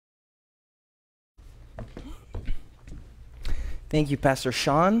Thank you, Pastor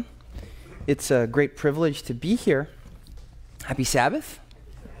Sean. It's a great privilege to be here. Happy Sabbath.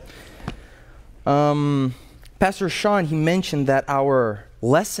 Pastor Sean, he mentioned that our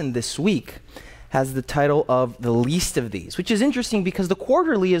lesson this week has the title of The Least of These, which is interesting because the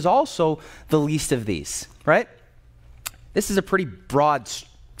quarterly is also the least of these, right? This is a pretty broad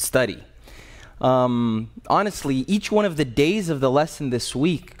study. Honestly, each one of the days of the lesson this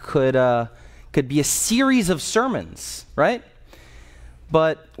week could be a series of sermons, right?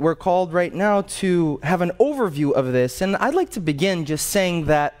 But we're called right now to have an overview of this, and I'd like to begin just saying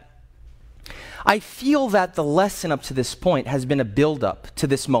that I feel that the lesson up to this point has been a build-up to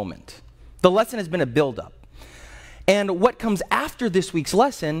this moment. The lesson has been a build-up. And what comes after this week's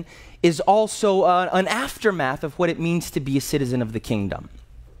lesson is also an aftermath of what it means to be a citizen of the kingdom.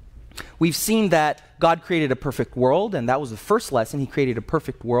 We've seen that God created a perfect world, and that was the first lesson. He created a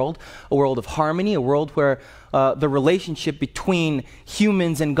perfect world, a world of harmony, a world where the relationship between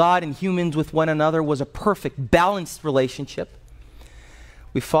humans and God and humans with one another was a perfect, balanced relationship.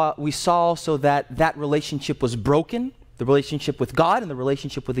 We saw also that relationship was broken, the relationship with God and the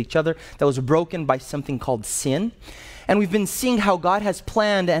relationship with each other, that was broken by something called sin. And we've been seeing how God has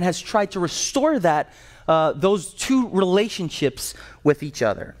planned and has tried to restore those two relationships with each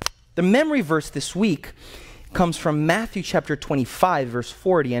other. The memory verse this week comes from Matthew chapter 25, verse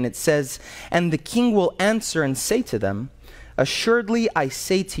 40, and it says, "And the king will answer and say to them, Assuredly I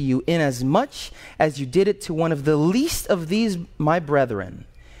say to you, inasmuch as you did it to one of the least of these my brethren,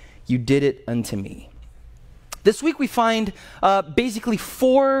 you did it unto me." This week we find basically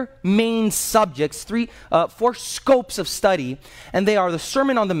four main subjects, four scopes of study, and they are the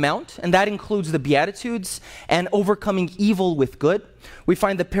Sermon on the Mount, and that includes the Beatitudes and overcoming evil with good. We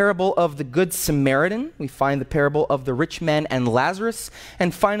find the parable of the Good Samaritan. We find the parable of the rich man and Lazarus.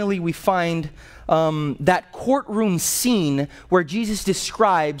 And finally, we find that courtroom scene where Jesus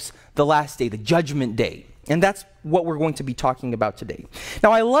describes the last day, the judgment day. And that's what we're going to be talking about today.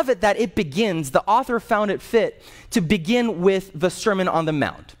 Now, I love it that the author found it fit to begin with the Sermon on the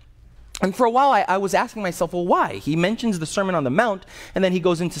Mount. And for a while, I was asking myself, well, why? He mentions the Sermon on the Mount, and then he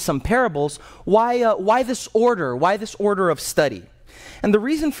goes into some parables. Why this order? Why this order of study? And the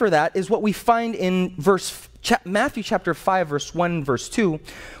reason for that is what we find in Matthew chapter 5, verse 1 and verse 2,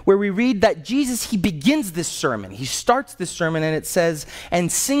 where we read that Jesus, he begins this sermon. He starts this sermon, and it says,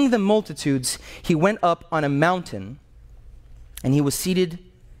 "And seeing the multitudes, he went up on a mountain, and he was seated.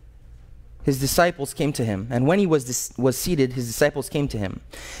 His disciples came to him. And when he was seated, his disciples came to him.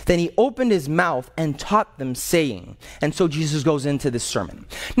 Then he opened his mouth and taught them, saying," and so Jesus goes into this sermon.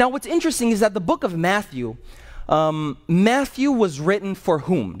 Now, what's interesting is that the book of Matthew was written for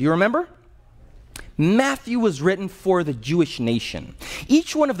whom? Do you remember? Matthew was written for the Jewish nation.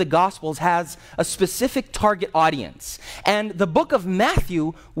 Each one of the Gospels has a specific target audience, and the book of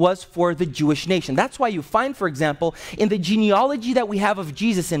Matthew was for the Jewish nation. That's why you find, for example, in the genealogy that we have of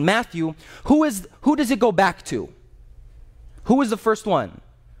Jesus in Matthew, who does it go back to? Who was the first one?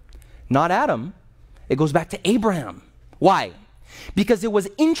 Not Adam. It goes back to Abraham. Why? Because it was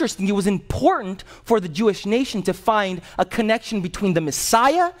interesting, it was important for the Jewish nation to find a connection between the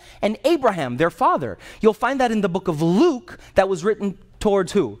Messiah and Abraham, their father. You'll find that in the book of Luke, that was written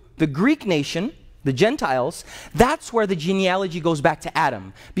towards who? The Greek nation, the Gentiles. That's where the genealogy goes back to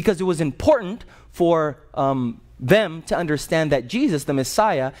Adam, because it was important for them to understand that Jesus, the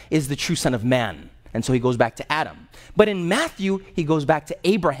Messiah, is the true Son of Man. And so he goes back to Adam. But in Matthew, he goes back to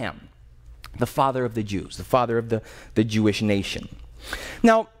Abraham, the father of the Jews, the father of the Jewish nation.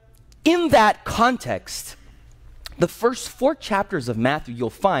 Now, in that context, the first 4 chapters of Matthew,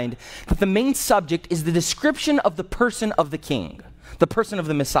 you'll find that the main subject is the description of the person of the king, the person of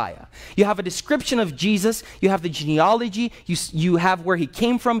the Messiah. You have a description of Jesus, you have the genealogy, you have where he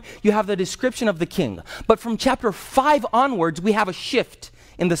came from, you have the description of the king. But from chapter 5 onwards, we have a shift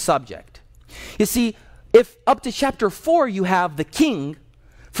in the subject. You see, if up to chapter 4 you have the king,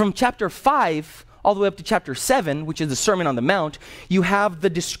 from chapter 5 all the way up to chapter 7, which is the Sermon on the Mount, you have the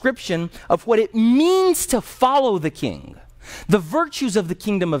description of what it means to follow the king, the virtues of the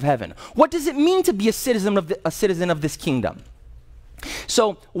kingdom of heaven. What does it mean to be a citizen of this kingdom?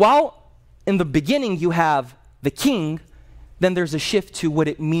 So while in the beginning you have the king, then there's a shift to what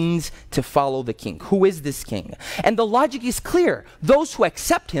it means to follow the king. Who is this king? And the logic is clear. Those who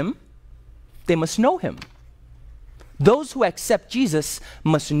accept him, they must know him. Those who accept Jesus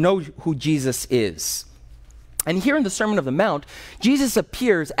must know who Jesus is. And here in the Sermon on the Mount, Jesus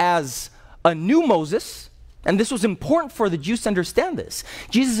appears as a new Moses, and this was important for the Jews to understand this.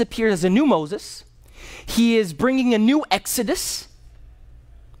 Jesus appears as a new Moses. He is bringing a new Exodus,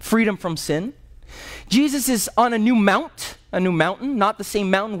 freedom from sin. Jesus is on a new mountain, not the same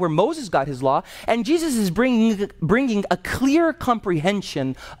mountain where Moses got his law, and Jesus is bringing a clear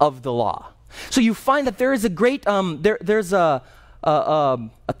comprehension of the law. So you find that there is a great, there's a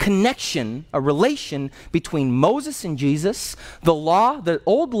connection, a relation between Moses and Jesus, the law, the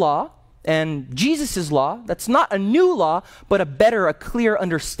old law, and Jesus' law. That's not a new law, but a clear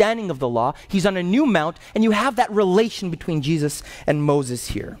understanding of the law. He's on a new mount, and you have that relation between Jesus and Moses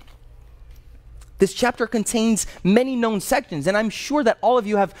here. This chapter contains many known sections, and I'm sure that all of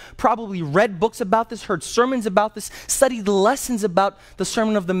you have probably read books about this, heard sermons about this, studied lessons about the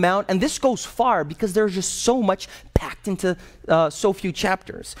Sermon of the Mount, and this goes far because there's just so much packed into so few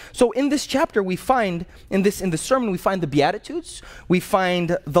chapters. So in this chapter, we find, in the sermon, we find the Beatitudes, we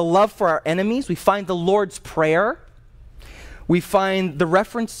find the love for our enemies, we find the Lord's Prayer, we find the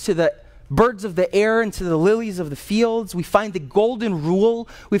reference to the birds of the air and to the lilies of the fields, we find the golden rule,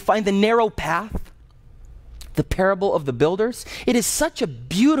 we find the narrow path, the parable of the builders. It is such a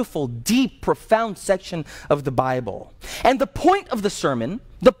beautiful, deep, profound section of the Bible. And the point of the sermon,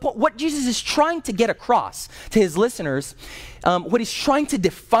 what Jesus is trying to get across to his listeners, what he's trying to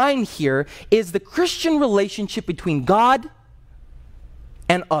define here is the Christian relationship between God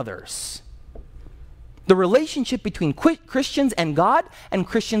and others. The relationship between Christians and God and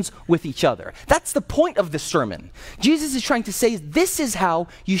Christians with each other. That's the point of the sermon. Jesus is trying to say this is how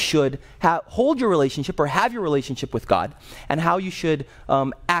you should hold your relationship or have your relationship with God, and how you should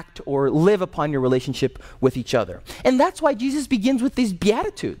act or live upon your relationship with each other. And that's why Jesus begins with these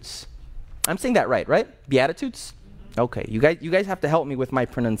Beatitudes. I'm saying that right? Beatitudes? Okay, you guys have to help me with my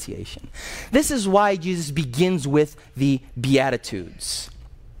pronunciation. This is why Jesus begins with the Beatitudes.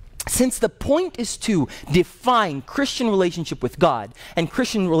 Since the point is to define Christian relationship with God and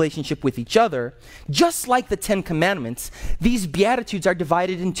Christian relationship with each other, just like the Ten Commandments, these Beatitudes are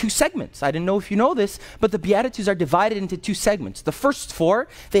divided in two segments. I didn't know if you know this, but the Beatitudes are divided into two segments. The first four,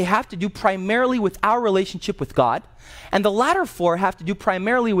 they have to do primarily with our relationship with God, and the latter four have to do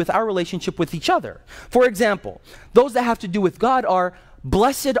primarily with our relationship with each other. For example, those that have to do with God are,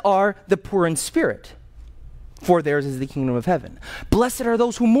 blessed are the poor in spirit, for theirs is the kingdom of heaven. Blessed are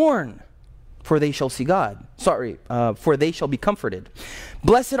those who mourn, for they shall see God. For they shall be comforted.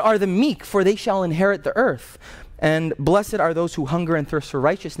 Blessed are the meek, for they shall inherit the earth. And blessed are those who hunger and thirst for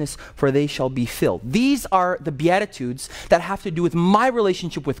righteousness, for they shall be filled. These are the Beatitudes that have to do with my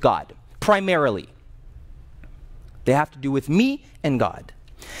relationship with God, primarily. They have to do with me and God.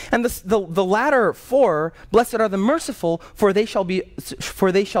 And the latter four, blessed are the merciful, for they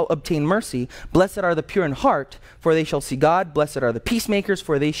shall obtain mercy. Blessed are the pure in heart, for they shall see God. Blessed are the peacemakers,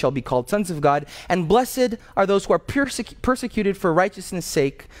 for they shall be called sons of God. And blessed are those who are persecuted for righteousness'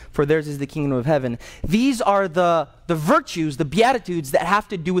 sake, for theirs is the kingdom of heaven. These are the virtues, the Beatitudes that have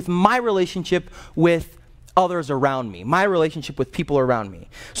to do with my relationship with others around me, my relationship with people around me.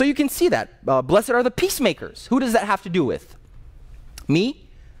 So you can see that. Blessed are the peacemakers. Who does that have to do with? Me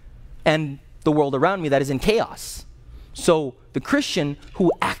and the world around me that is in chaos. So the Christian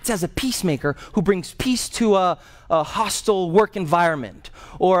who acts as a peacemaker, who brings peace to a hostile work environment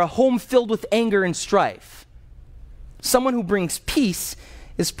or a home filled with anger and strife. Someone who brings peace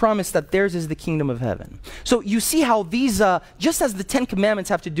is promised that theirs is the kingdom of heaven. So you see how these, just as the Ten Commandments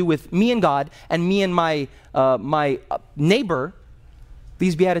have to do with me and God and me and my neighbor,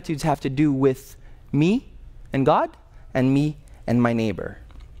 these Beatitudes have to do with me and God and me and my neighbor.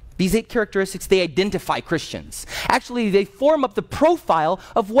 These 8 characteristics, they identify Christians. Actually, they form up the profile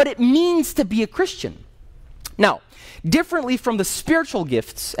of what it means to be a Christian. Now, differently from the spiritual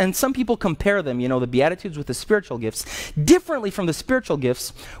gifts, and some people compare them, the Beatitudes with the spiritual gifts, differently from the spiritual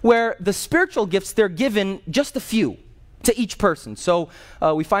gifts, where the spiritual gifts, they're given just a few to each person. So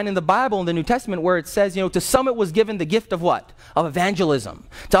we find in the Bible, in the New Testament, where it says, to some it was given the gift of what? Of evangelism.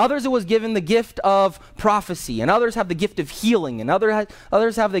 To others it was given the gift of prophecy, and others have the gift of healing, and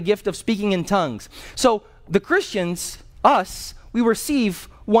others have the gift of speaking in tongues. So the Christians, us, we receive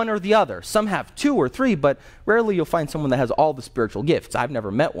one or the other. Some have 2 or 3, but rarely you'll find someone that has all the spiritual gifts. I've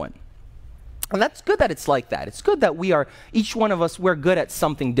never met one. And that's good that it's like that. It's good that each one of us, we're good at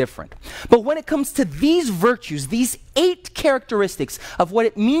something different. But when it comes to these virtues, these 8 characteristics of what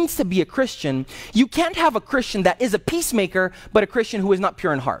it means to be a Christian, you can't have a Christian that is a peacemaker, but a Christian who is not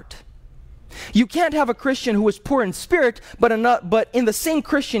pure in heart. You can't have a Christian who is poor in spirit, but in the same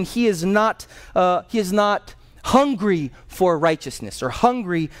Christian, he is not hungry for righteousness, or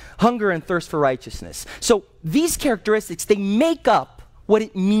hunger and thirst for righteousness. So these characteristics, they make up what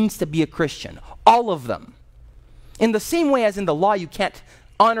it means to be a Christian, all of them. In the same way as in the law, you can't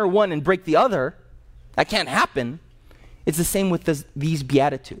honor one and break the other. That can't happen. It's the same with these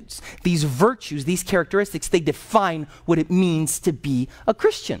beatitudes. These virtues, these characteristics, they define what it means to be a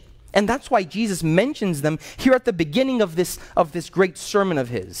Christian. And that's why Jesus mentions them here at the beginning of this great sermon of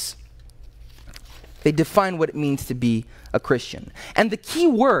his. They define what it means to be a Christian. And the key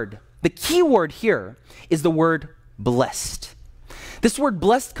word here is the word blessed. This word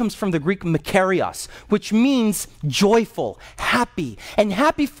blessed comes from the Greek makarios, which means joyful, happy, and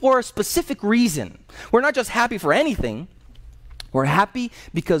happy for a specific reason. We're not just happy for anything. We're happy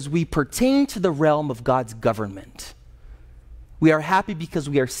because we pertain to the realm of God's government. We are happy because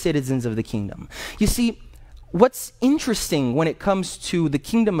we are citizens of the kingdom. You see, what's interesting when it comes to the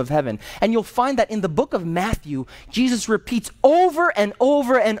kingdom of heaven, and you'll find that in the book of Matthew, Jesus repeats over and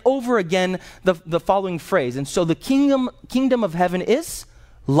over and over again the following phrase. And so the kingdom of heaven is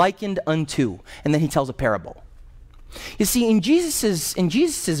likened unto, and then he tells a parable. You see, in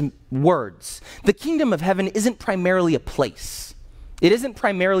Jesus's words, the kingdom of heaven isn't primarily a place. It isn't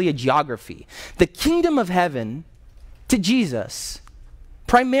primarily a geography. The kingdom of heaven, to Jesus,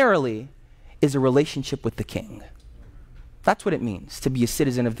 primarily is a relationship with the King. That's what it means to be a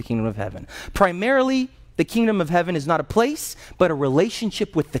citizen of the kingdom of heaven. Primarily, the kingdom of heaven is not a place, but a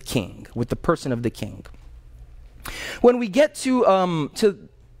relationship with the King, with the person of the King. When we get to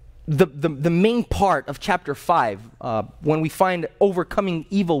the main part of chapter 5, when we find overcoming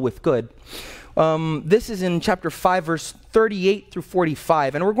evil with good, this is in chapter 5, verse 38 through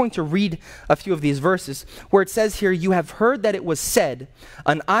 45. And we're going to read a few of these verses where it says here, "You have heard that it was said,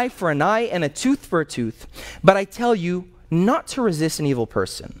 an eye for an eye and a tooth for a tooth. But I tell you not to resist an evil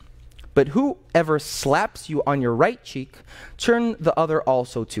person. But whoever slaps you on your right cheek, turn the other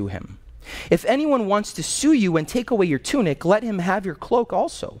also to him. If anyone wants to sue you and take away your tunic, let him have your cloak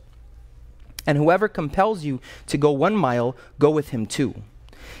also. And whoever compels you to go 1 mile, go with him 2.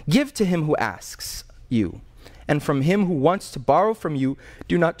 Give to him who asks you, and from him who wants to borrow from you,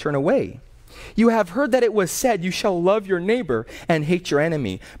 do not turn away. You have heard that it was said, you shall love your neighbor and hate your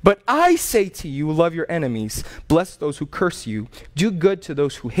enemy. But I say to you, love your enemies, bless those who curse you, do good to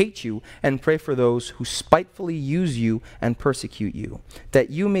those who hate you, and pray for those who spitefully use you and persecute you, that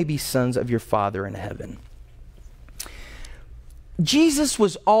you may be sons of your Father in heaven." Jesus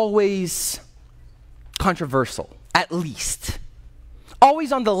was always controversial, at least.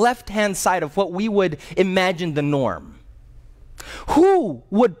 Always on the left-hand side of what we would imagine the norm. Who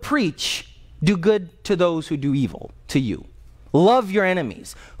would preach, do good to those who do evil to you? Love your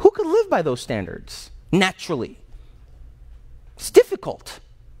enemies. Who could live by those standards naturally? It's difficult.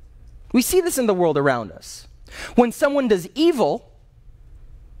 We see this in the world around us. When someone does evil,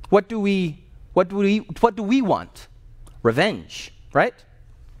 what do we want? Revenge, right?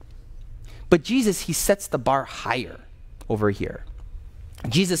 But Jesus, he sets the bar higher over here.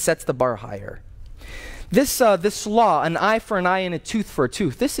 Jesus sets the bar higher. This law, an eye for an eye and a tooth for a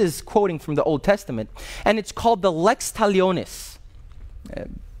tooth, this is quoting from the Old Testament, and it's called the lex talionis.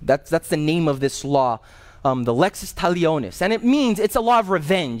 That's the name of this law, the lex talionis. And it means it's a law of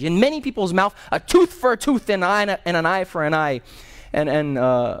revenge. In many people's mouth, a tooth for a tooth and an eye for an eye. And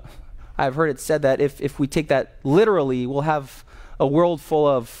I've heard it said that if we take that literally, we'll have a world full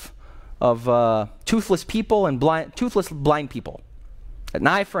of toothless people and toothless blind people. An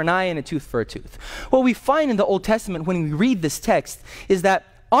eye for an eye and a tooth for a tooth. What we find in the Old Testament when we read this text is that,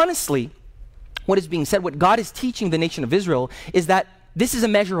 honestly, what is being said, what God is teaching the nation of Israel, is that this is a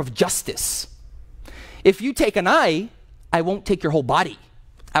measure of justice. If you take an eye, I won't take your whole body.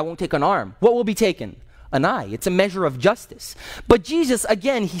 I won't take an arm. What will be taken? An eye. It's a measure of justice. But Jesus,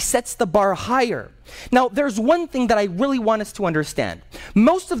 again, he sets the bar higher. Now, there's one thing that I really want us to understand.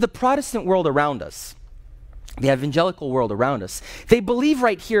 Most of the Protestant world around us, the evangelical world around us, they believe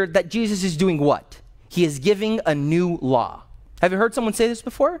right here that Jesus is doing what? He is giving a new law. Have you heard someone say this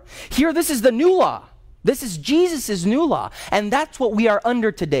before? Here, this is the new law. This is Jesus' new law. And that's what we are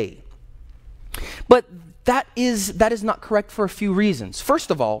under today. But that is not correct for a few reasons. First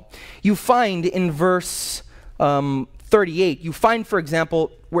of all, you find in verse 38, you find, for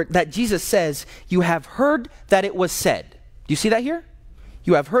example, that Jesus says, you have heard that it was said. Do you see that here?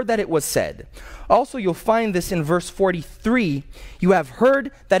 You have heard that it was said. Also, you'll find this in verse 43. You have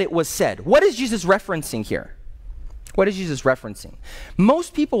heard that it was said. What is Jesus referencing here? What is Jesus referencing?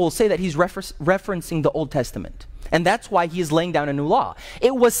 Most people will say that he's referencing the Old Testament. And that's why he is laying down a new law.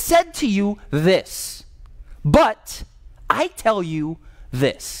 It was said to you this, but I tell you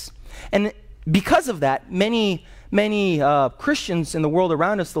this. And because of that, many Christians in the world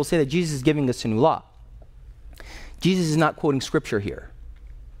around us, they'll say that Jesus is giving us a new law. Jesus is not quoting scripture here.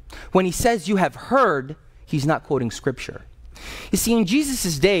 When he says you have heard, he's not quoting scripture. You see, in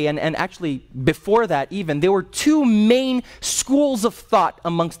Jesus' day, and actually before that even, there were two main schools of thought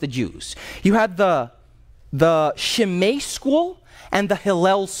amongst the Jews. You had the Shammai school and the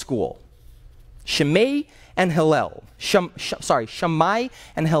Hillel school. Shammai and Hillel. Shammai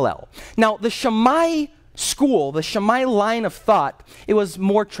and Hillel. Now, the Shammai school, the Shammai line of thought, it was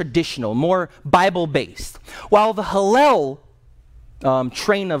more traditional, more Bible-based. While the Hillel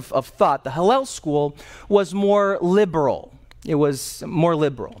train of thought, the Hillel school, was more liberal. It was more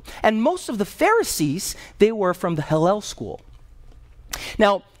liberal. And most of the Pharisees, they were from the Hillel school.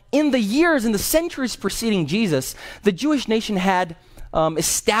 Now, in the centuries preceding Jesus, the Jewish nation had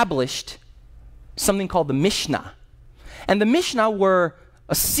established something called the Mishnah. And the Mishnah were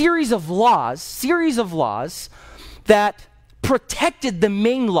a series of laws that protected the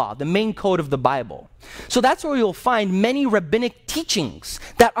main law, the main code of the Bible. So that's where you'll find many rabbinic teachings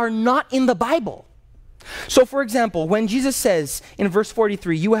that are not in the Bible. So for example, when Jesus says in verse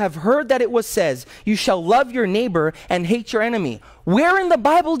 43, you have heard that it was says, you shall love your neighbor and hate your enemy. Where in the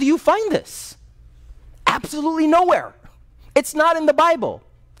Bible do you find this? Absolutely nowhere. It's not in the Bible.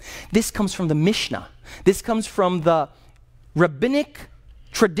 This comes from the Mishnah. This comes from the rabbinic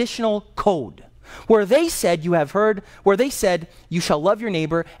traditional code, where they said, you shall love your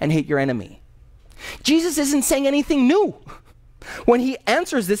neighbor and hate your enemy. Jesus isn't saying anything new. When he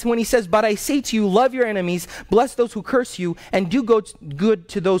answers this, when he says, but I say to you, love your enemies, bless those who curse you, and do good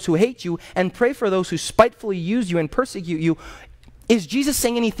to those who hate you, and pray for those who spitefully use you and persecute you, is Jesus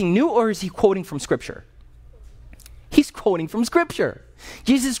saying anything new, or is he quoting from Scripture? He's quoting from Scripture.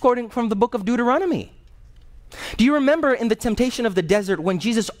 Jesus is quoting from the book of Deuteronomy. Do you remember in the temptation of the desert when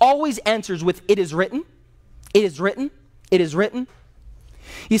Jesus always answers with, it is written, it is written, it is written?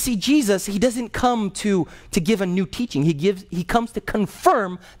 You see, Jesus, he doesn't come to give a new teaching. He comes to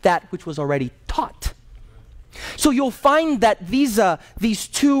confirm that which was already taught. So you'll find that these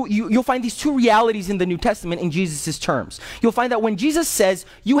two realities in the New Testament in Jesus' terms. You'll find that when Jesus says,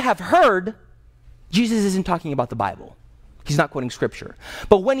 you have heard, Jesus isn't talking about the Bible. He's not quoting Scripture.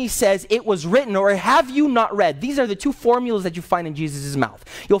 But when he says, it was written, or have you not read, these are the two formulas that you find in Jesus' mouth.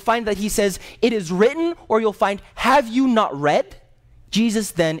 You'll find that he says, it is written, or you'll find, have you not read?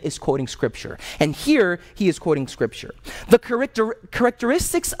 Jesus then is quoting Scripture. And here, he is quoting Scripture. The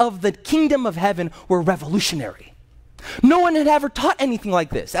characteristics of the kingdom of heaven were revolutionary. No one had ever taught anything like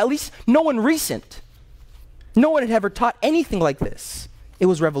this. At least no one recent. No one had ever taught anything like this. It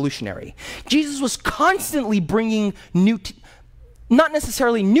was revolutionary. Jesus was constantly bringing not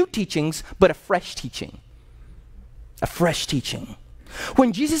necessarily new teachings, but a fresh teaching. A fresh teaching.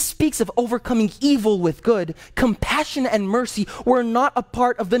 When Jesus speaks of overcoming evil with good, compassion and mercy were not a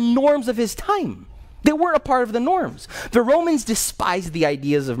part of the norms of his time. They weren't a part of the norms. The Romans despised the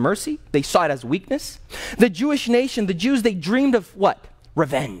ideas of mercy. They saw it as weakness. The Jewish nation, the Jews, they dreamed of what?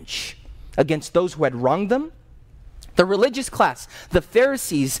 Revenge against those who had wronged them. The religious class, the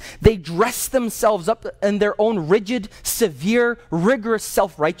Pharisees, they dressed themselves up in their own rigid, severe, rigorous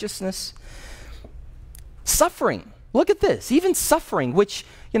self-righteousness. Suffering. Look at this. Even suffering, which,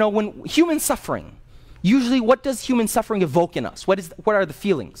 when human suffering, usually what does human suffering evoke in us? What are the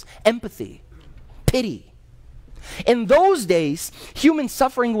feelings? Empathy, pity. In those days, human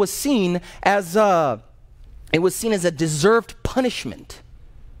suffering was seen as a deserved punishment.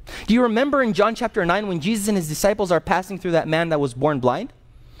 Do you remember in John chapter 9 when Jesus and his disciples are passing through that man that was born blind?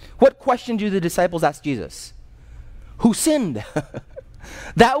 What question do the disciples ask Jesus? Who sinned?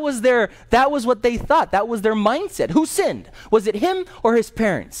 That was what they thought. That was their mindset. Who sinned? Was it him or his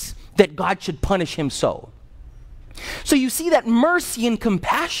parents that God should punish him so? So you see that mercy and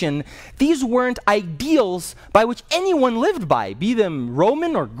compassion, these weren't ideals by which anyone lived by, be them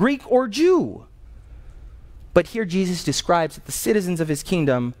Roman or Greek or Jew. But here Jesus describes that the citizens of his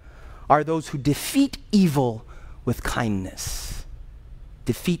kingdom are those who defeat evil with kindness.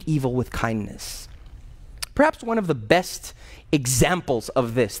 Defeat evil with kindness. Perhaps one of the best examples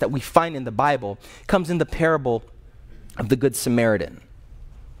of this that we find in the Bible comes in the parable of the Good Samaritan.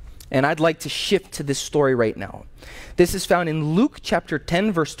 And I'd like to shift to this story right now. This is found in Luke chapter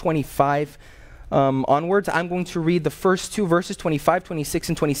 10, verse 25 onwards. I'm going to read the first two verses, 25, 26,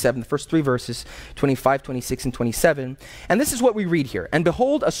 and 27. The first three verses, 25, 26, and 27. And this is what we read here. And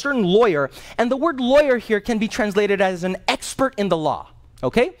behold, a certain lawyer, and the word lawyer here can be translated as an expert in the law.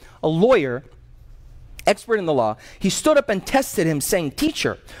 Okay? A lawyer, expert in the law. He stood up and tested him, saying,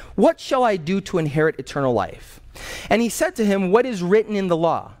 Teacher, what shall I do to inherit eternal life? And he said to him, What is written in the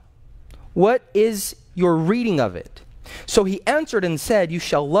law? What is your reading of it? So he answered and said, You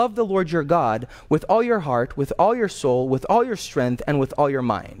shall love the Lord your God with all your heart, with all your soul, with all your strength, and with all your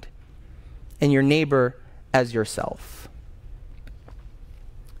mind, and your neighbor as yourself.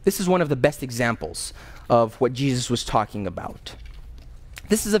 this is one of the best examples of what Jesus was talking about.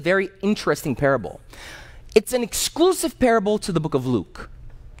 This is a very interesting parable. It's an exclusive parable to the book of Luke.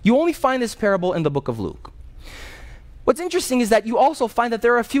 You only find this parable in the book of Luke. What's interesting is that you also find that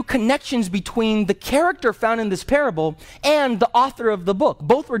there are a few connections between the character found in this parable and the author of the book.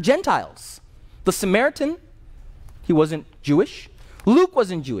 Both were Gentiles. The Samaritan, he wasn't Jewish. Luke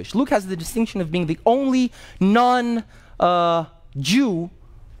wasn't Jewish. Luke has the distinction of being the only non-Jew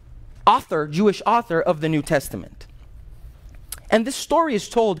Jewish author of the New Testament. And this story is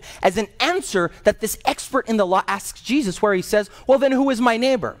told as an answer that this expert in the law asks Jesus, where he says, well, then who is my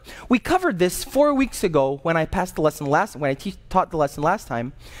neighbor? We covered this 4 weeks ago when I taught the lesson last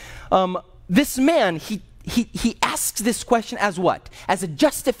time. This man, he asks this question as what? As a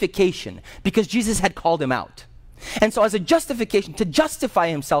justification, because Jesus had called him out. And so as a justification, to justify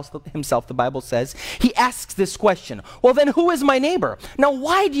himself, the Bible says, he asks this question. Well, then who is my neighbor? Now,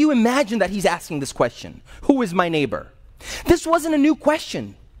 why do you imagine that he's asking this question? Who is my neighbor? This wasn't a new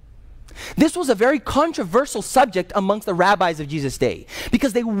question. This was a very controversial subject amongst the rabbis of Jesus' day,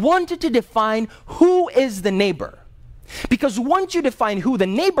 because they wanted to define who is the neighbor. Because once you define who the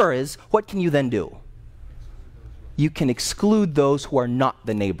neighbor is, what can you then do? You can exclude those who are not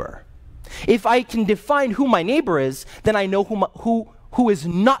the neighbor. If I can define who my neighbor is, then I know who is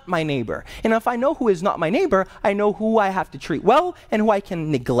not my neighbor. And if I know who is not my neighbor, I know who I have to treat well and who I can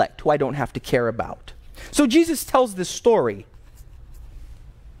neglect, who I don't have to care about. So Jesus tells this story.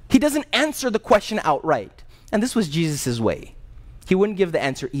 He doesn't answer the question outright. And this was Jesus' way. He wouldn't give the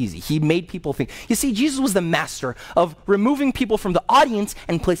answer easy. He made people think. You see, Jesus was the master of removing people from the audience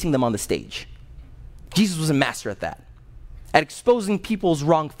and placing them on the stage. Jesus was a master at that, at exposing people's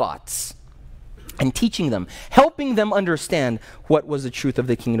wrong thoughts and teaching them, helping them understand what was the truth of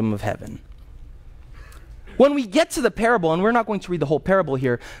the kingdom of heaven. When we get to the parable, and we're not going to read the whole parable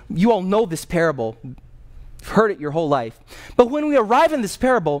here, you all know this parable. You've heard it your whole life. But when we arrive in this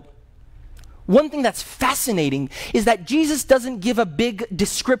parable, one thing that's fascinating is that Jesus doesn't give a big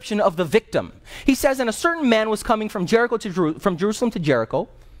description of the victim. He says, and a certain man was coming from from Jerusalem to Jericho,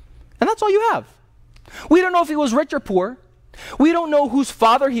 and that's all you have. We don't know if he was rich or poor. We don't know whose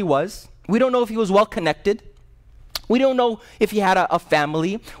father he was. We don't know if he was well connected. We don't know if he had a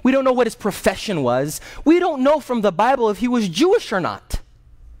family. We don't know what his profession was. We don't know from the Bible if he was Jewish or not.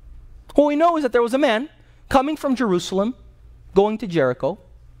 What we know is that there was a man coming from Jerusalem, going to Jericho.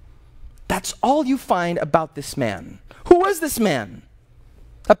 That's all you find about this man. Who was this man?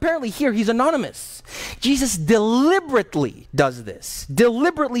 Apparently here he's anonymous. Jesus deliberately does this,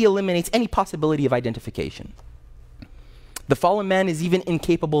 deliberately eliminates any possibility of identification. The fallen man is even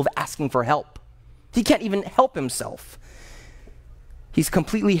incapable of asking for help. He can't even help himself. He's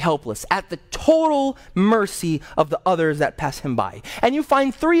completely helpless, at the total mercy of the others that pass him by. And you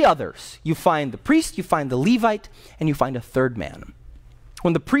find three others. You find the priest, you find the Levite, and you find a third man.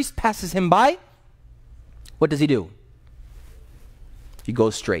 When the priest passes him by, what does he do? He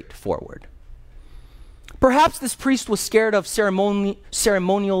goes straight forward. Perhaps this priest was scared of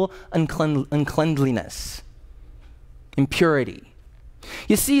ceremonial uncleanliness, impurity.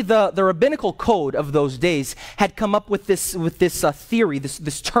 You see, the rabbinical code of those days had come up with this theory,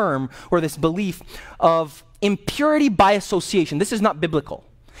 this term, or this belief of impurity by association. This is not biblical.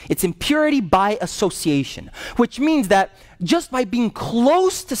 It's impurity by association, which means that just by being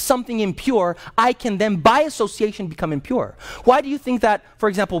close to something impure, I can then, by association, become impure. Why do you think that, for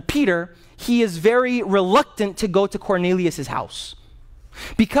example, Peter, he is very reluctant to go to Cornelius' house?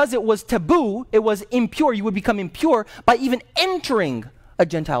 Because it was taboo, it was impure. You would become impure by even entering a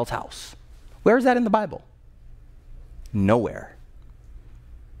Gentile's house. Where is that in the Bible? Nowhere.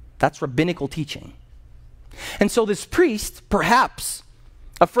 That's rabbinical teaching. And so this priest, perhaps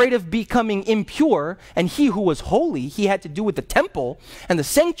afraid of becoming impure, and he who was holy, he had to do with the temple and the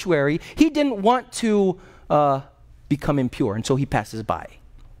sanctuary, he didn't want to become impure, and so he passes by.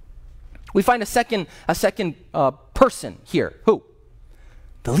 We find a second person here. Who?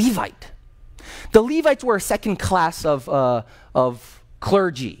 The Levite. The Levites were a second class of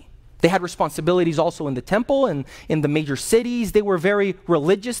clergy. They had responsibilities also in the temple and in the major cities. They were very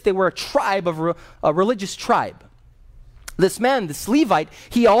religious. They were a religious tribe. This man, this Levite,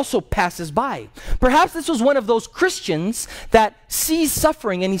 he also passes by. Perhaps this was one of those Christians that sees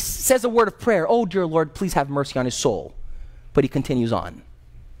suffering and he says a word of prayer. Oh, dear Lord, please have mercy on his soul. But he continues on.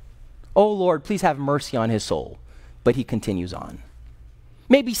 Oh, Lord, please have mercy on his soul. But he continues on.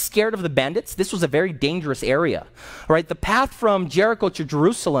 Maybe scared of the bandits. This was a very dangerous area. All right, the path from Jericho to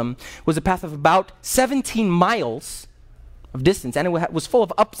Jerusalem was a path of about 17 miles of distance, and it was full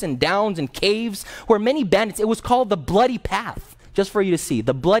of ups and downs and caves where many bandits, it was called the bloody path. just for you to see,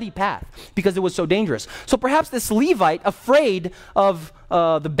 the bloody path, because it was so dangerous. So perhaps this Levite, afraid of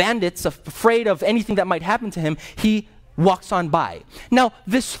the bandits, afraid of anything that might happen to him, he walks on by. Now,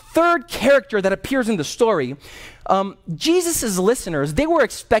 this third character that appears in the story, Jesus' listeners, they were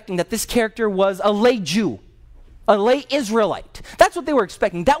expecting that this character was a lay Jew, a lay Israelite. That's what they were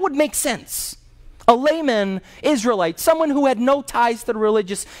expecting. That would make sense. A layman Israelite, someone who had no ties to the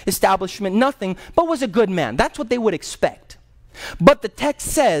religious establishment, nothing, but was a good man. That's what they would expect. But the text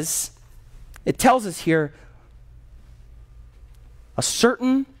says, it tells us here, a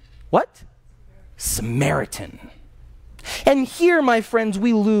certain, what? Samaritan. And here, my friends,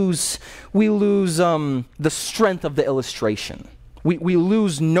 we lose the strength of the illustration. We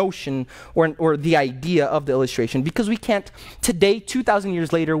lose notion or the idea of the illustration because we can't, today, 2,000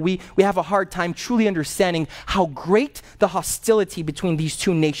 years later, we have a hard time truly understanding how great the hostility between these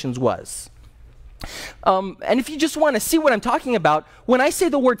two nations was. And if you just want to see what I'm talking about, when I say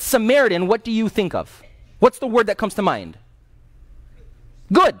the word Samaritan, what do you think of? What's the word that comes to mind?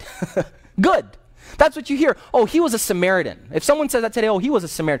 Good. Good. That's what you hear. Oh, he was a Samaritan. If someone says that today, oh, he was a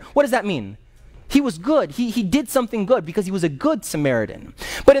Samaritan, what does that mean? He was good. He did something good because he was a good Samaritan.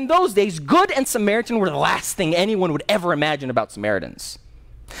 But in those days, good and Samaritan were the last thing anyone would ever imagine about Samaritans.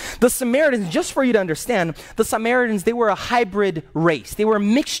 The Samaritans, just for you to understand, the Samaritans, they were a hybrid race. They were a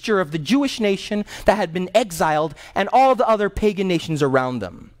mixture of the Jewish nation that had been exiled and all the other pagan nations around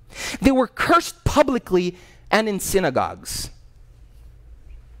them. They were cursed publicly and in synagogues.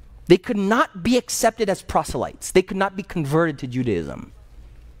 They could not be accepted as proselytes. They could not be converted to Judaism.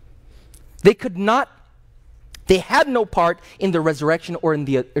 They had no part in the resurrection or in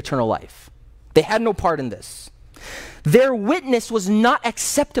the eternal life. They had no part in this. Their witness was not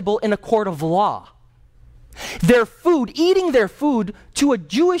acceptable in a court of law. Their food, eating their food to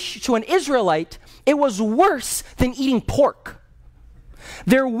an Israelite, it was worse than eating pork.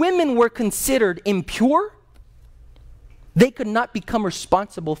 Their women were considered impure. They could not become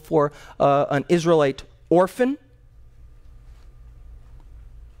responsible for an Israelite orphan.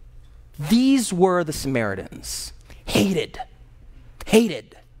 These were the Samaritans. Hated.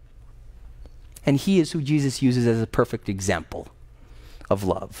 And he is who Jesus uses as a perfect example of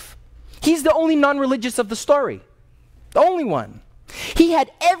love. He's the only non-religious of the story. The only one. He had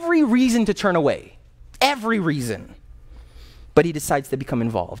every reason to turn away. Every reason. But he decides to become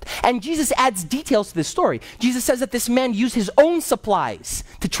involved. And Jesus adds details to this story. Jesus says that this man used his own supplies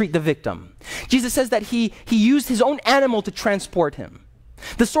to treat the victim. Jesus says that he used his own animal to transport him.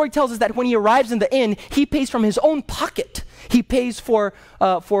 The story tells us that when he arrives in the inn, he pays from his own pocket. He pays for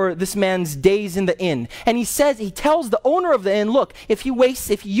this man's days in the inn. And he tells the owner of the inn, look, if he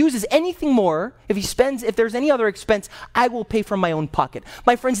uses anything more, if there's any other expense, I will pay from my own pocket.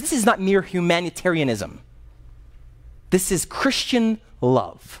 My friends, this is not mere humanitarianism. This is Christian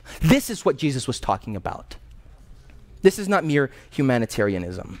love. This is what Jesus was talking about. This is not mere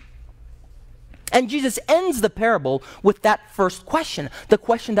humanitarianism. And Jesus ends the parable with that first question, the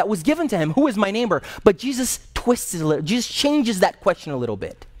question that was given to him, who is my neighbor? But Jesus twists it a little, Jesus changes that question a little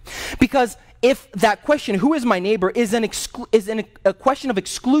bit. Because if that question, who is my neighbor, is a question of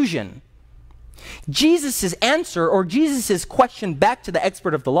exclusion, Jesus' answer or Jesus' question back to the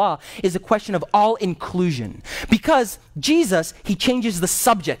expert of the law is a question of all inclusion. Because Jesus, he changes the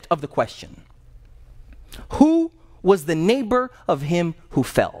subject of the question. Who was the neighbor of him who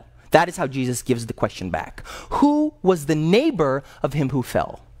fell? That is how Jesus gives the question back. Who was the neighbor of him who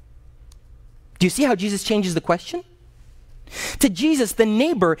fell? Do you see how Jesus changes the question? To Jesus, the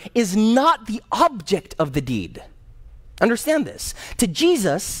neighbor is not the object of the deed. Understand this. To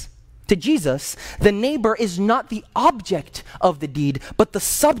Jesus, the neighbor is not the object of the deed, but the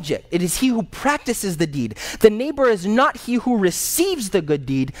subject. It is he who practices the deed. The neighbor is not he who receives the good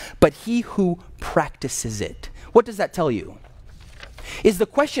deed, but he who practices it. What does that tell you? Is the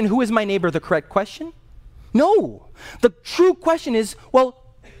question, who is my neighbor, the correct question? No. The true question is, well,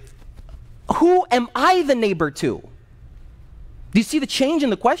 who am I the neighbor to? Do you see the change in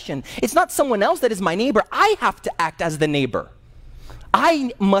the question? It's not someone else that is my neighbor. I have to act as the neighbor.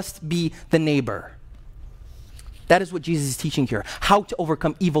 I must be the neighbor. That is what Jesus is teaching here. How to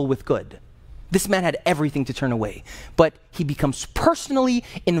overcome evil with good. This man had everything to turn away, but he becomes personally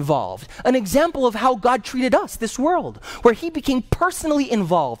involved. An example of how God treated us, this world, where he became personally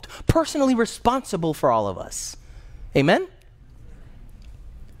involved, personally responsible for all of us. Amen?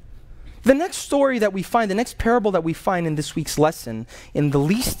 The next story that we find, the next parable that we find in this week's lesson, in the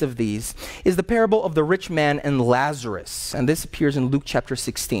least of these, is the parable of the rich man and Lazarus. And this appears in Luke chapter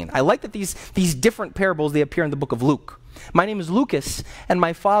 16. I like that these different parables, they appear in the book of Luke. My name is Luccas, and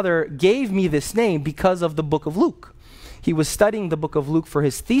my father gave me this name because of the book of Luke. he was studying the book of Luke for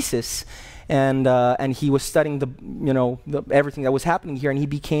his thesis, and he was studying everything that was happening here, and he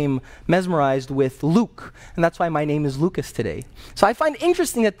became mesmerized with Luke, and that's why my name is Luccas today. So I find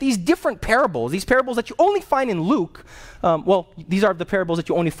interesting that these different parables, these parables that you only find in Luke, these are the parables that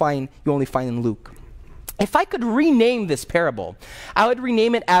you only find in Luke. If I could rename this parable, I would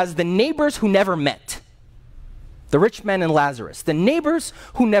rename it as the neighbors who never met. The rich man and Lazarus, the neighbors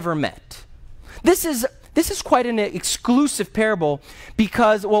who never met. This is quite an exclusive parable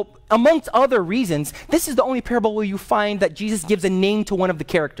because, amongst other reasons, this is the only parable where you find that Jesus gives a name to one of the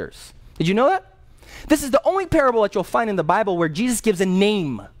characters. Did you know that? This is the only parable that you'll find in the Bible where Jesus gives a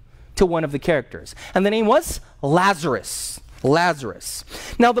name to one of the characters. And the name was Lazarus. Lazarus.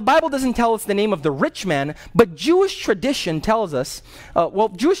 Now, the Bible doesn't tell us the name of the rich man, but Jewish tradition tells us,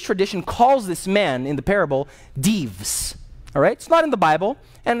 Jewish tradition calls this man in the parable Dives. All right? It's not in the Bible,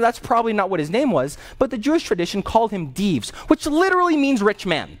 and that's probably not what his name was, but the Jewish tradition called him Dives, which literally means rich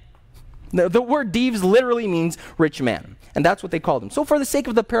man. The word Dives literally means rich man, and that's what they called him. So for the sake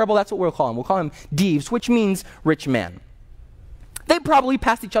of the parable, that's what we'll call him. We'll call him Dives, which means rich man. They probably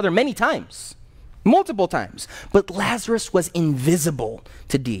passed each other many times. Multiple times. But Lazarus was invisible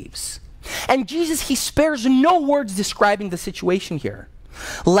to Dives. And Jesus, he spares no words describing the situation here.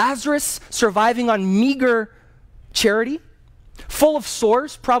 Lazarus surviving on meager charity, full of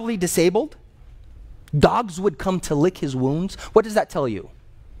sores, probably disabled. Dogs would come to lick his wounds. What does that tell you?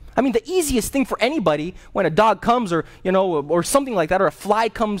 I mean, the easiest thing for anybody when a dog comes or something like that, or a fly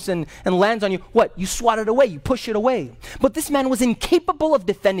comes and lands on you, what? You swat it away, you push it away. But this man was incapable of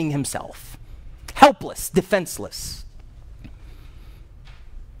defending himself. Helpless, defenseless.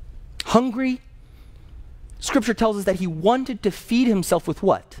 Hungry. Scripture tells us that he wanted to feed himself with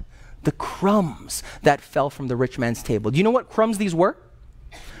what? The crumbs that fell from the rich man's table. Do you know what crumbs these were?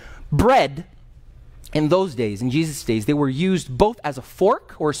 Bread, in those days, in Jesus' days, they were used both as a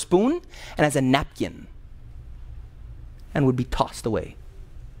fork or a spoon and as a napkin and would be tossed away.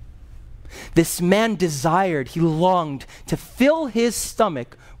 This man desired, he longed to fill his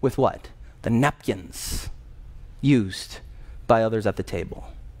stomach with what? The napkins used by others at the table.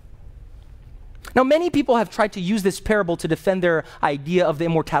 Now, many people have tried to use this parable to defend their idea of the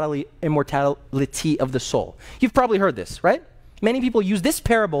immortality of the soul. You've probably heard this, right? Many people use this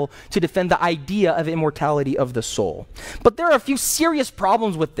parable to defend the idea of immortality of the soul. But there are a few serious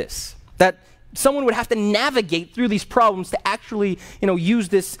problems with this, that someone would have to navigate through these problems to actually, use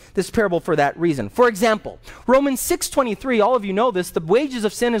this parable for that reason. For example, Romans 6:23, all of you know this, the wages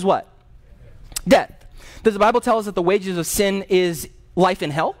of sin is what? Death. Does the Bible tell us that the wages of sin is life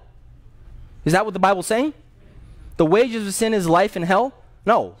in hell? Is that what the Bible's saying? The wages of sin is life in hell?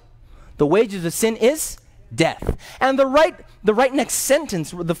 No. The wages of sin is death. And the right next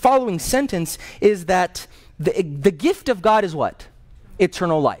sentence, the following sentence, is that the gift of God is what?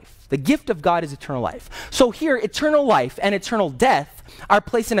 Eternal life. The gift of God is eternal life. So here, eternal life and eternal death are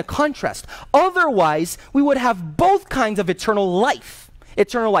placed in a contrast. Otherwise, we would have both kinds of eternal life.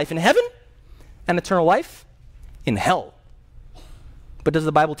 Eternal life in heaven and eternal life in hell. But does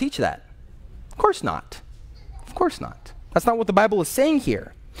the Bible teach that? Of course not. Of course not. That's not what the Bible is saying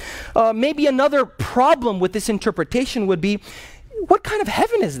here. Maybe another problem with this interpretation would be, what kind of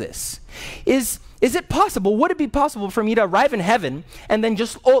heaven is this? Is it possible, would it be possible for me to arrive in heaven and then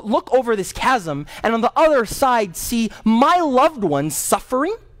just look over this chasm and on the other side see my loved ones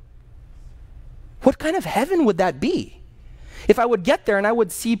suffering? What kind of heaven would that be? If I would get there and I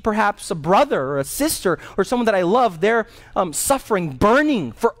would see perhaps a brother or a sister or someone that I love, they're suffering,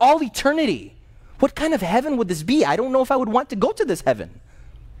 burning for all eternity. What kind of heaven would this be? I don't know if I would want to go to this heaven.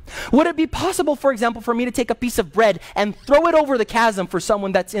 Would it be possible, for example, for me to take a piece of bread and throw it over the chasm for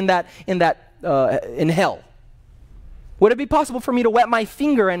someone that's in hell? Would it be possible for me to wet my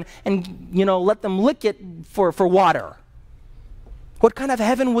finger and let them lick it for water? What kind of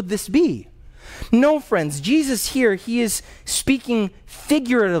heaven would this be? No, friends, Jesus here, he is speaking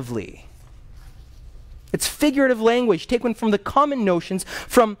figuratively. It's figurative language taken from the common notions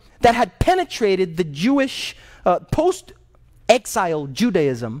that had penetrated the Jewish post-exile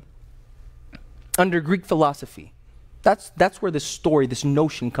Judaism under Greek philosophy. That's where this story, this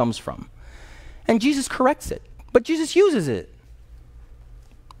notion comes from. And Jesus corrects it, but Jesus uses it.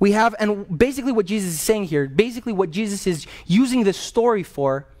 And basically what Jesus is saying here, basically what Jesus is using this story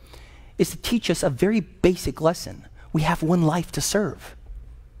for, is to teach us a very basic lesson. We have one life to serve.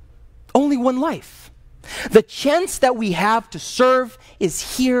 Only one life. The chance that we have to serve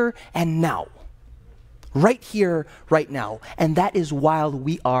is here and now. Right here, right now. And that is while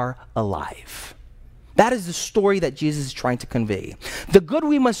we are alive. That is the story that Jesus is trying to convey. The good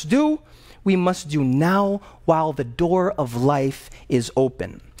we must do, we must do now while the door of life is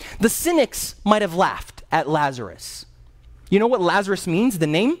open. The cynics might have laughed at Lazarus. You know what Lazarus means, the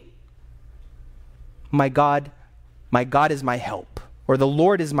name? My God is my help, or the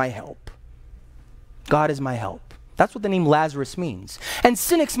Lord is my help. God is my help. That's what the name Lazarus means. And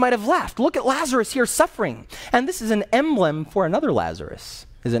cynics might have laughed. Look at Lazarus here suffering. And this is an emblem for another Lazarus,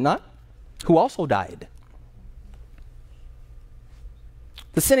 is it not? Who also died.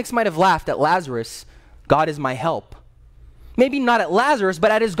 The cynics might have laughed at Lazarus. God is my help. Maybe not at Lazarus, but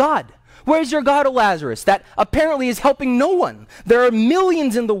at his God. Where's your God, O Lazarus? That apparently is helping no one. There are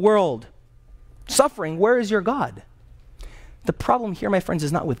millions in the world suffering. Where is your God? The problem here, my friends,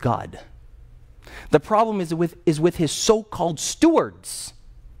 is not with God. The problem is with his so-called stewards,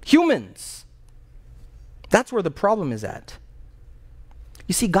 humans. That's where the problem is at.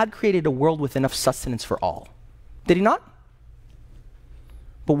 You see, God created a world with enough sustenance for all. Did he not?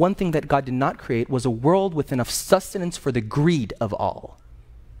 But one thing that God did not create was a world with enough sustenance for the greed of all.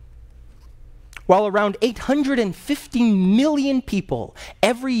 While around 850 million people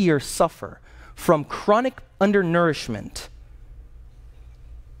every year suffer from chronic undernourishment,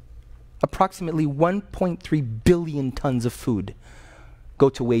 approximately 1.3 billion tons of food go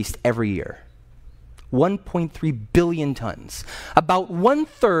to waste every year. 1.3 billion tons. About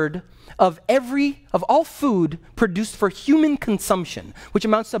 1/3 of all food produced for human consumption, which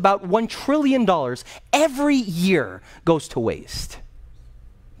amounts to about $1 trillion, every year goes to waste.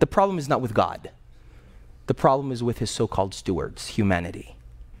 The problem is not with God. The problem is with his so-called stewards, humanity.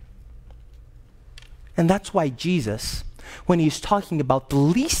 And that's why Jesus, when he's talking about the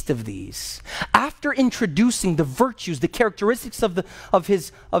least of these, after introducing the virtues, the characteristics of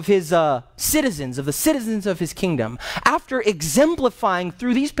his citizens, of the citizens of his kingdom, after exemplifying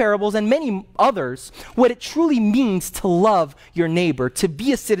through these parables and many others what it truly means to love your neighbor, to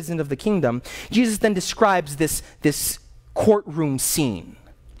be a citizen of the kingdom, Jesus then describes this courtroom scene.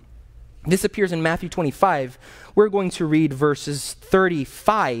 This appears in Matthew 25. We're going to read verses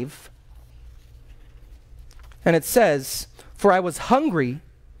 35. And it says, for I was hungry,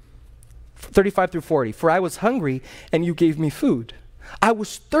 35 through 40, for I was hungry and you gave me food. I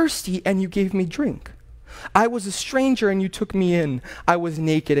was thirsty and you gave me drink. I was a stranger and you took me in. I was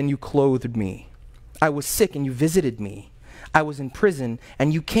naked and you clothed me. I was sick and you visited me. I was in prison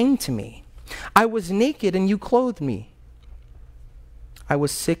and you came to me. I was naked and you clothed me. I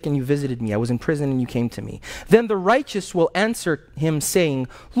was sick and you visited me. I was in prison and you came to me. Then the righteous will answer him saying,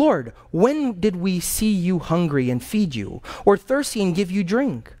 Lord, when did we see you hungry and feed you, or thirsty and give you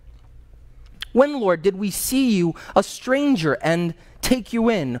drink? When, Lord, did we see you a stranger and take you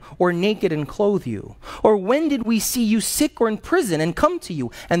in, or naked and clothe you? Or when did we see you sick or in prison and come to you?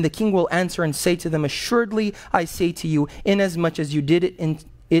 And the king will answer and say to them, assuredly I say to you, inasmuch as you did it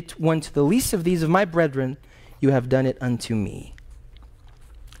unto the least of these of my brethren, you have done it unto me.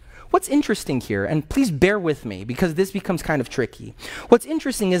 What's interesting here, and please bear with me because this becomes kind of tricky. What's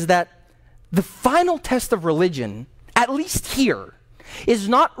interesting is that the final test of religion, at least here, is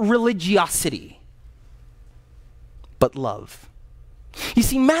not religiosity, but love. You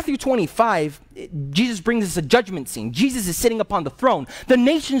see, Matthew 25, Jesus brings us a judgment scene. Jesus is sitting upon the throne. The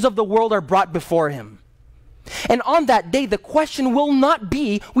nations of the world are brought before him. And on that day, the question will not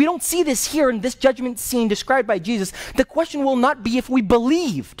be, we don't see this here in this judgment scene described by Jesus, the question will not be if we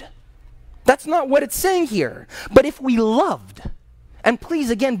believed. That's not what it's saying here. But if we loved, and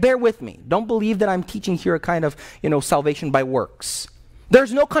please again bear with me, don't believe that I'm teaching here a kind of, salvation by works.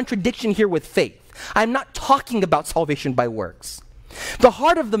 There's no contradiction here with faith. I'm not talking about salvation by works. The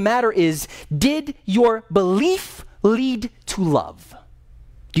heart of the matter is, did your belief lead to love?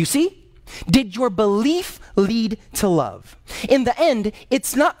 Do you see? Did your belief lead to love? In the end,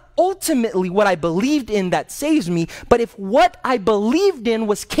 it's not ultimately what I believed in that saves me, but if what I believed in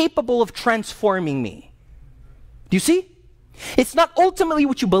was capable of transforming me. Do you see? It's not ultimately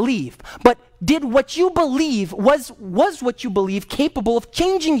what you believe, but did what you believe, was what you believe capable of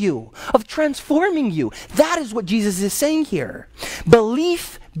changing you, of transforming you? That is what Jesus is saying here.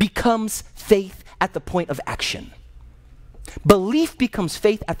 Belief becomes faith at the point of action. Belief becomes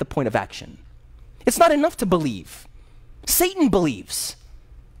faith at the point of action. It's not enough to believe. Satan believes.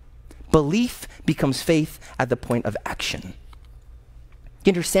 Belief becomes faith at the point of action.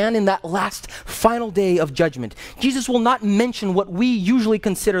 You understand? In that last final day of judgment, Jesus will not mention what we usually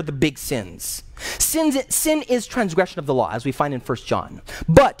consider the big sins. Sin is transgression of the law, as we find in 1 John.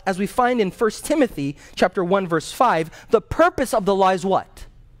 But, as we find in 1 Timothy chapter 1, verse 5, the purpose of the law is what?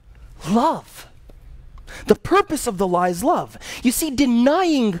 Love. The purpose of the law is love. You see,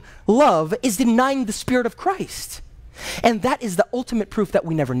 denying love is denying the Spirit of Christ. And that is the ultimate proof that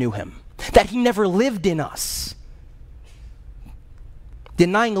we never knew him. that he never lived in us.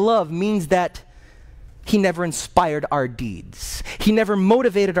 Denying love means that he never inspired our deeds. He never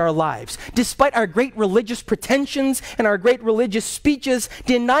motivated our lives. Despite our great religious pretensions and our great religious speeches,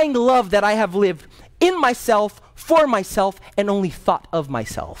 denying love that I have lived in myself, for myself, and only thought of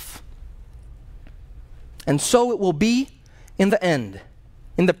myself. And so it will be in the end.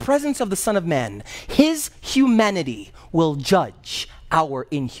 In the presence of the Son of Man, his humanity will judge our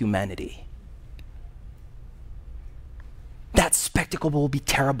inhumanity. That spectacle will be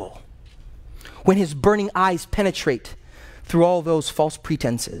terrible. When his burning eyes penetrate through all those false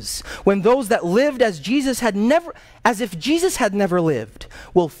pretenses. When those that lived as if Jesus had never lived,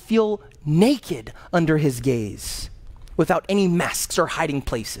 will feel naked under his gaze, without any masks or hiding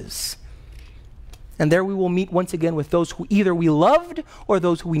places. And there we will meet once again with those who either we loved or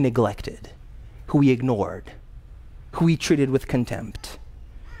those who we neglected, who we ignored, who we treated with contempt.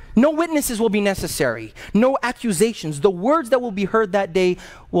 No witnesses will be necessary, no accusations. The words that will be heard that day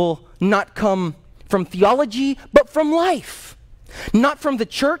will not come from theology, but from life. Not from the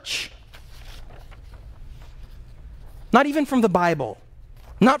church, not even from the Bible,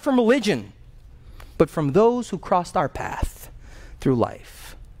 not from religion, but from those who crossed our path through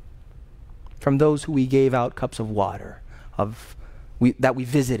life. From those who we gave out cups of water, that we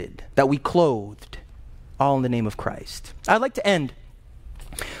visited, that we clothed, all in the name of Christ. I'd like to end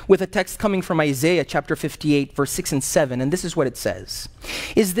with a text coming from Isaiah chapter 58, verse 6 and 7, and this is what it says.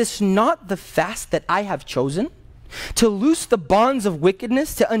 Is this not the fast that I have chosen? To loose the bonds of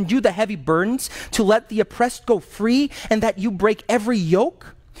wickedness, to undo the heavy burdens, to let the oppressed go free, and that you break every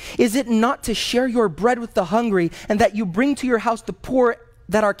yoke? Is it not to share your bread with the hungry, and that you bring to your house the poor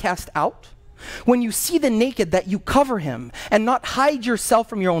that are cast out? When you see the naked, that you cover him and not hide yourself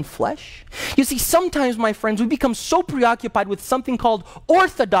from your own flesh? You see, sometimes, my friends, we become so preoccupied with something called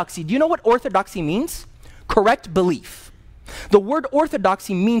orthodoxy. Do you know what orthodoxy means? Correct belief. The word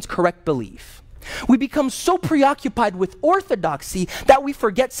orthodoxy means correct belief. We become so preoccupied with orthodoxy that we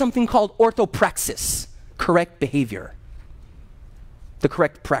forget something called orthopraxis, correct behavior. The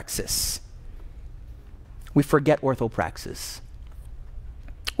correct praxis. We forget orthopraxis.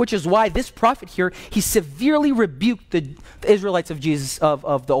 Which is why this prophet here, he severely rebuked the Israelites of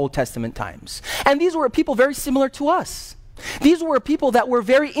the Old Testament times. And these were people very similar to us. These were people that were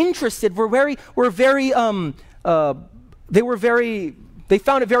very interested, they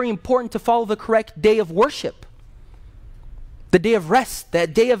found it very important to follow the correct day of worship. The day of rest, the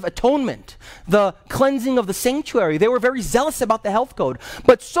day of atonement, the cleansing of the sanctuary. They were very zealous about the health code,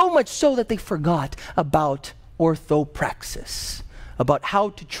 but so much so that they forgot about orthopraxis, about how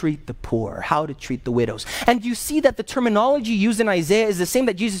to treat the poor, how to treat the widows. And you see that the terminology used in Isaiah is the same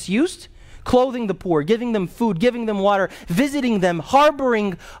that Jesus used? Clothing the poor, giving them food, giving them water, visiting them,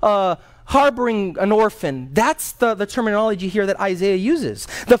 harboring an orphan. That's the terminology here that Isaiah uses.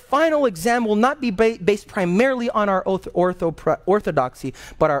 The final exam will not be based primarily on our orthodoxy,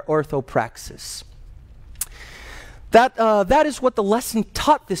 but our orthopraxis. That is what the lesson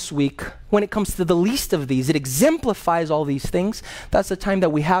taught this week when it comes to the least of these. It exemplifies all these things. That's the time that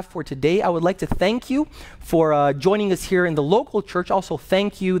we have for today. I would like to thank you for joining us here in the local church. Also,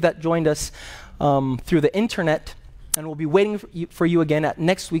 thank you that joined us through the internet. And we'll be waiting for you again at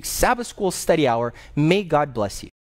next week's Sabbath School Study Hour. May God bless you.